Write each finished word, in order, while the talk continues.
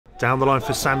Down the line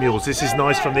for Samuels. This is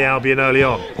nice from the Albion early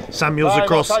on. Samuels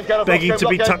across, begging to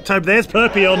be tucked over. There's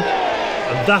Peupion.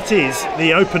 And that is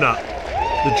the opener.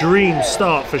 The dream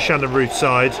start for Shannon Ruth's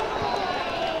side.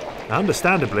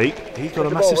 Understandably, he's got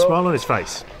a massive smile on his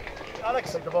face.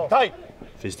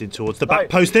 Fizzed in towards the back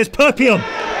post. There's Peupion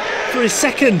for his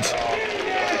second.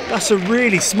 That's a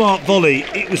really smart volley.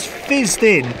 It was fizzed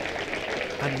in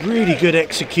and really good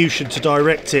execution to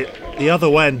direct it the other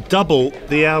way and double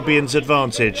the Albion's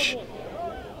advantage.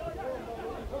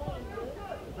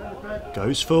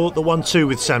 Goes for the 1-2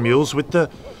 with Samuels with the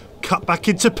cut back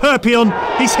into Peupion.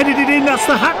 He's headed it in. That's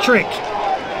the hat-trick.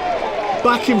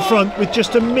 Back in front with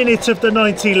just a minute of the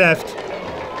 90 left.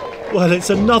 Well, it's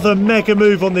another mega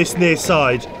move on this near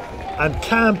side. And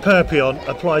Cam Peupion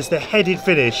applies the headed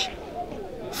finish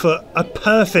for a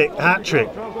perfect hat-trick.